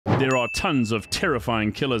There are tons of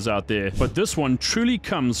terrifying killers out there, but this one truly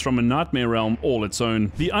comes from a nightmare realm all its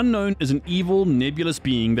own. The Unknown is an evil, nebulous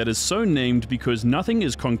being that is so named because nothing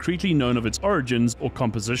is concretely known of its origins or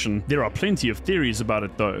composition. There are plenty of theories about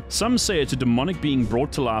it though. Some say it's a demonic being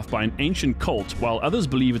brought to life by an ancient cult, while others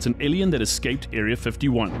believe it's an alien that escaped Area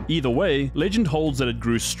 51. Either way, legend holds that it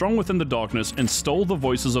grew strong within the darkness and stole the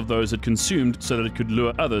voices of those it consumed so that it could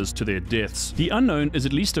lure others to their deaths. The Unknown is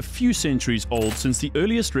at least a few centuries old, since the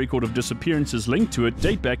earliest record of disappearances linked to it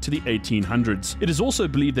date back to the 1800s. It is also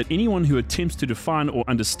believed that anyone who attempts to define or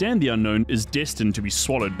understand the Unknown is destined to be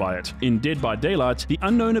swallowed by it. In Dead by Daylight, the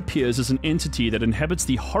Unknown appears as an entity that inhabits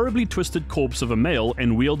the horribly twisted corpse of a male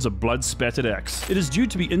and wields a blood-spattered axe. It is due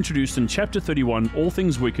to be introduced in Chapter 31, All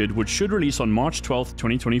Things Wicked, which should release on March 12th,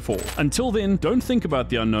 2024. Until then, don't think about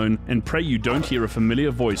the Unknown and pray you don't hear a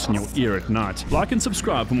familiar voice in your ear at night. Like and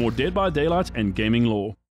subscribe for more Dead by Daylight and gaming lore.